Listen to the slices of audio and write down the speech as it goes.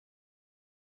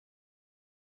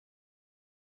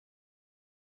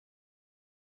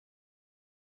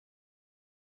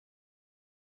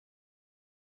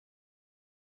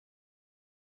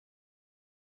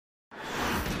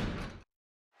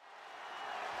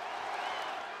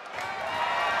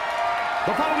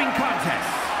The following contest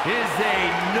is a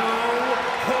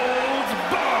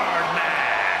no-holds-barred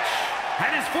match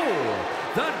and is for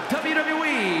the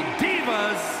WWE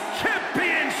Divas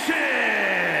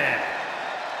Championship.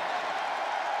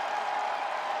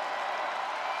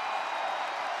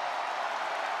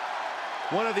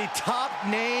 One of the top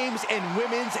names in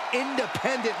women's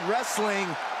independent wrestling,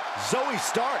 Zoey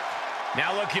Stark.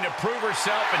 Now looking to prove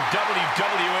herself in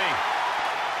WWE.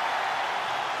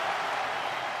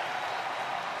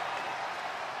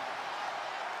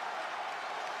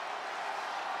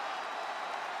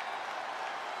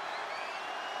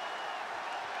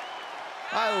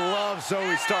 I love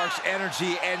Zoey Stark's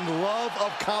energy and love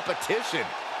of competition.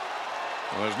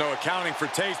 Well, there's no accounting for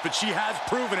taste, but she has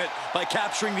proven it by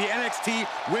capturing the NXT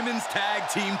Women's Tag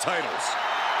Team titles.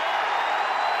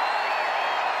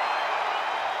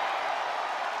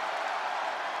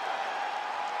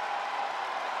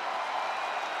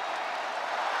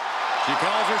 She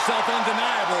calls herself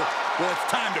undeniable. Well,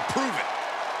 it's time to prove it.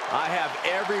 I have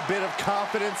every bit of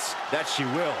confidence that she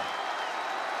will.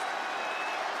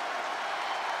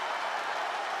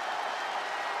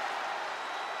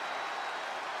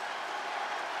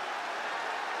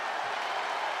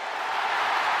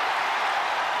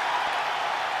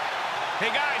 Hey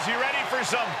guys, you ready for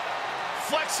some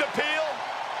flex appeal?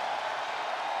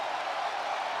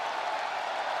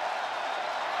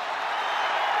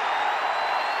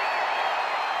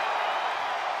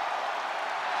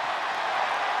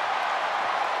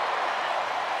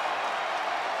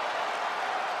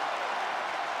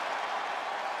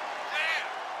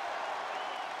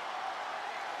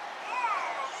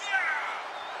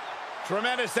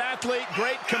 Tremendous athlete,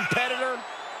 great competitor.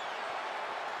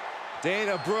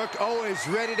 Dana Brooke always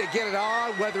ready to get it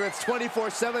on, whether it's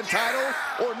 24/7 title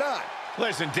or not.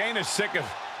 Listen, Dana's sick of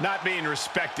not being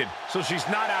respected, so she's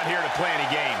not out here to play any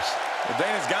games. Well,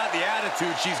 Dana's got the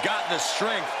attitude. She's got the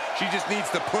strength. She just needs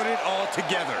to put it all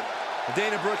together.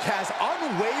 Dana Brooke has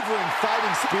unwavering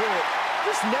fighting spirit,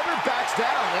 just never backs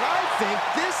down, and I think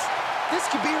this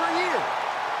could be her year.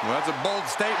 Well, that's a bold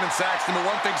statement, Saxton, but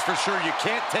one thing's for sure, you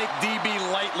can't take DB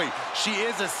lightly. She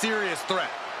is a serious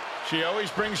threat. She always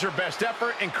brings her best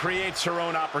effort and creates her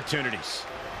own opportunities.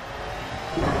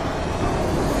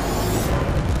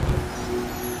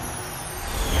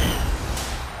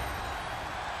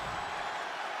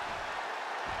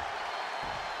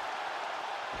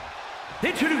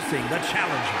 Introducing the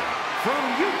challenger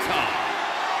from Utah,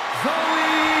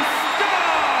 Zoey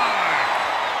Stark.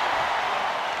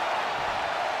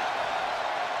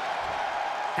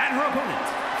 And her opponent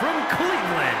from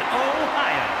Cleveland,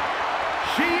 Ohio.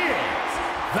 She is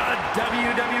the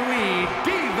WWE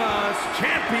Divas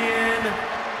Champion,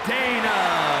 Dana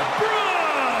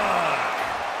Brooke.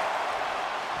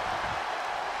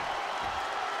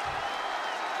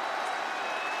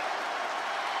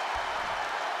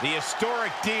 The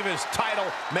historic Divas title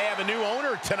may have a new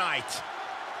owner tonight.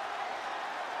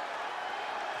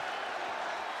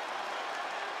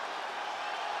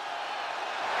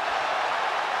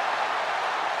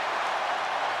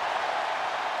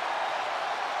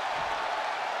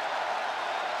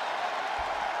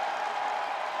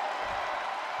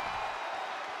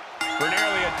 For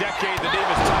nearly a decade, the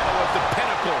Divas title was the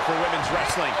pinnacle for women's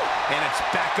wrestling, and it's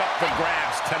back up for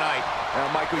grabs tonight. Now,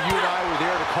 Michael, you and I were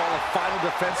there to call a final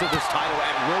defense of this title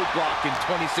at Roadblock in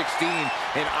 2016,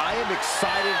 and I am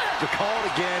excited to call it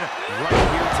again right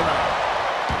here tonight.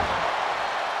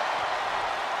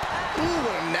 Ooh,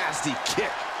 what a nasty kick.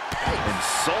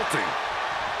 Insulting.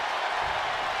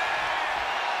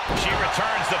 She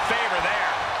returns the favor there.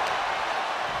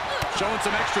 Showing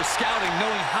some extra scouting,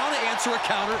 knowing how to answer a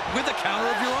counter with a counter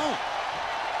of your own.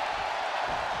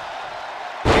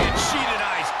 And she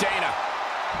denies Dana.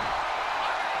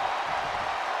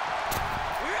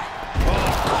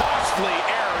 Oh, costly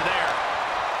error there.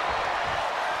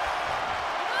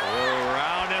 Oh,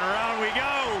 round and round we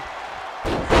go.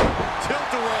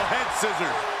 Tilt-a-whirl head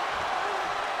scissors.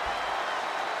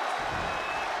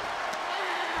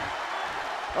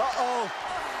 Uh-oh.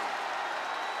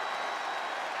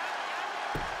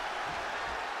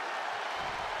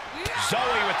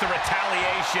 Zoey with the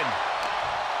retaliation.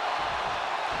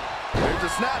 There's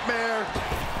a snapmare.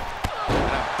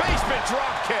 And a basement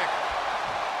drop kick.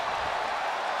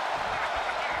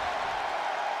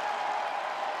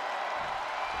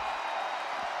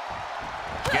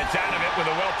 Gets out of it with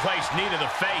a well-placed knee to the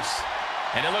face.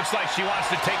 And it looks like she wants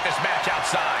to take this match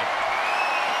outside.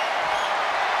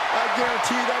 I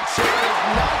guarantee that chair is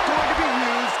not going to be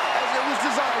used as it was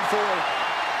designed for.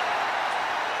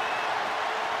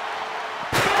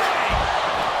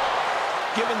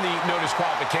 Give Given the no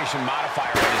disqualification modifier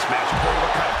in this match, Corey,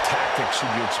 what kind of tactics should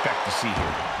you expect to see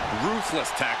here? Ruthless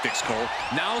tactics, Cole.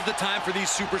 Now's the time for these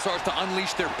superstars to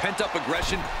unleash their pent-up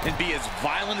aggression and be as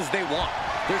violent as they want.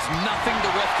 There's nothing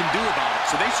the ref can do about it,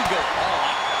 so they should go all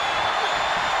out.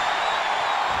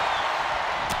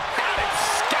 Got it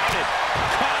scouted.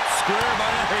 Caught square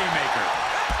by the haymaker.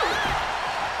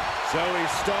 Zoey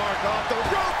Stark off the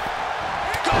rope.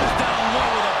 Goes down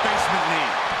low with a basement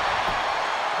knee.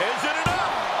 Is it enough?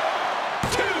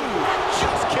 2.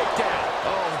 Just kicked out.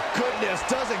 Oh, goodness.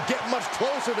 Doesn't get much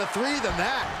closer to 3 than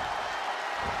that.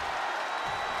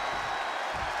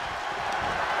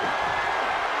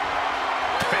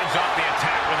 Fends off the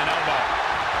attack with an elbow.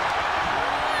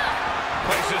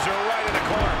 Places her right in the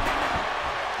corner.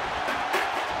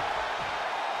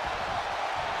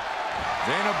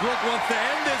 Dana Brooke wants to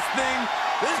end this thing.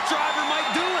 This driver might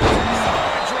do it.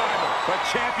 Solid driver. But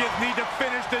champions need to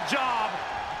finish the job.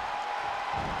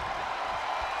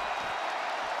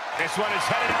 This one is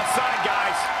headed outside,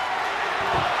 guys.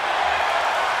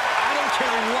 I don't care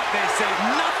what they say.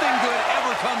 Nothing good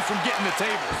ever comes from getting the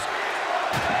tables.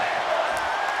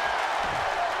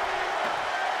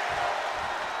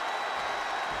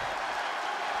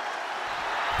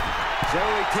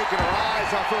 Zoey taking her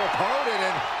eyes off her opponent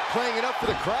and playing it up for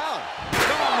the crowd.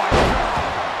 Oh, my God.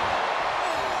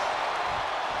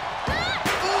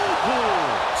 Ooh,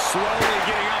 slowly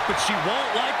getting up, but she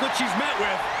won't like what she's met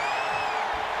with.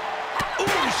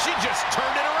 Ooh, she just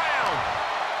turned it around.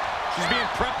 She's being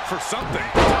prepped for something.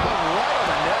 Right on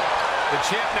the neck. The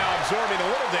champ now absorbing a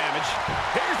little damage.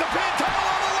 Here's the pin, title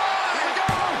on the line. Here we go.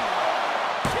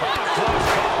 Close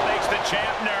call makes the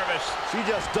champ nervous. She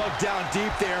just dug down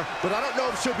deep there, but I don't know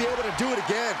if she'll be able to do it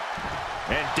again.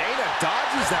 And Dana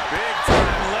dodges that. Big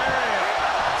time lariat.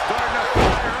 Starting to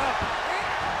fire up.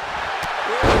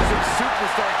 Where is this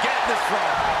superstar getting this from?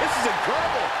 This is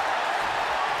incredible.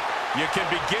 You can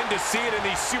begin to see it in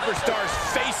these superstars'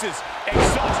 faces.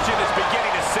 Exhaustion is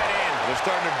beginning to set in. They're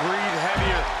starting to breathe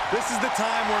heavier. This is the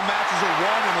time where matches are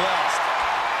won and lost.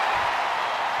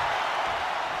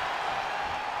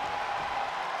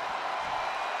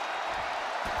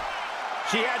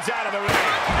 She heads out of the ring.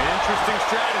 Interesting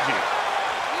strategy.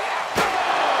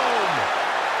 Boom!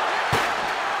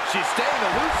 She's staying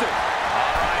elusive.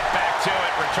 All right, back to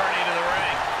it, returning to the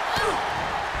ring.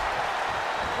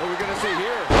 What are we going to see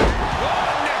here? Oh,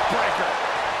 neck breaker.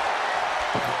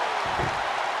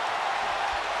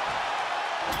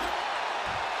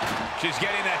 She's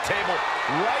getting that table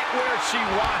right where she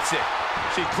wants it.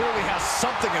 She clearly has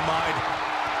something in mind.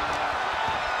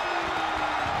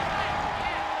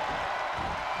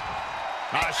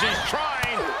 She's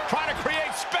trying to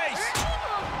create space.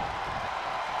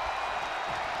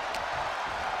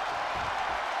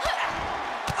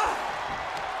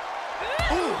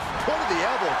 Ooh, point of the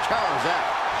elbow counters that.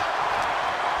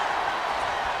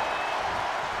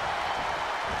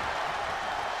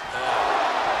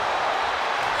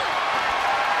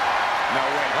 No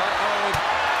way.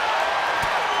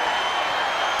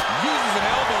 Uses an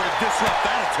elbow to disrupt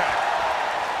that attack.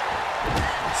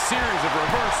 A series of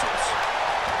reversals.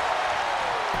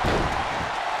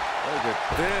 Look at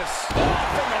this.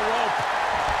 From the rope.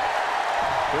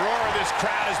 The roar of this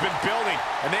crowd has been building,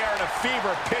 and they are in a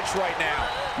fever pitch right now.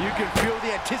 You can feel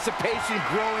the anticipation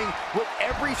growing with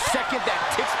every second that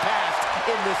ticks past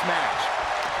in this match.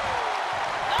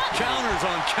 Counters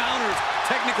on counters.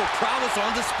 Technical prowess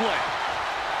on display.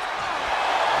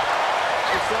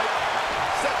 It's like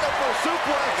setting up for a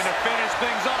suplex. Going to finish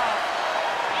things off.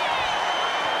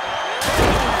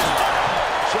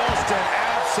 Just an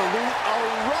absolute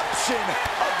eruption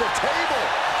of the table.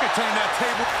 Could turn that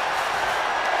table.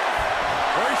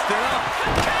 Hoist it up.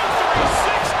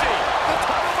 360. The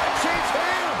title might change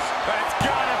hands. That's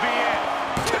gotta be it.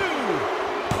 2.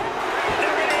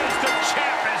 There it is. The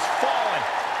champ has fallen.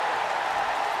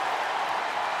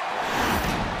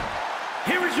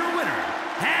 Here is your winner,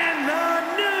 and the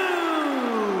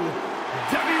new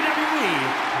WWE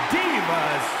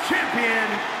Divas Champion,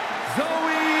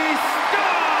 Zoey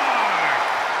Stark!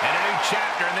 And a new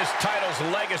chapter in this title's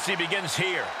legacy begins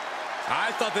here.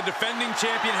 I thought the defending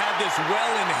champion had this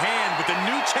well in hand, but the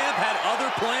new champ had other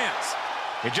plans.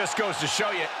 It just goes to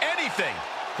show you anything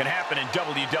can happen in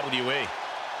WWE.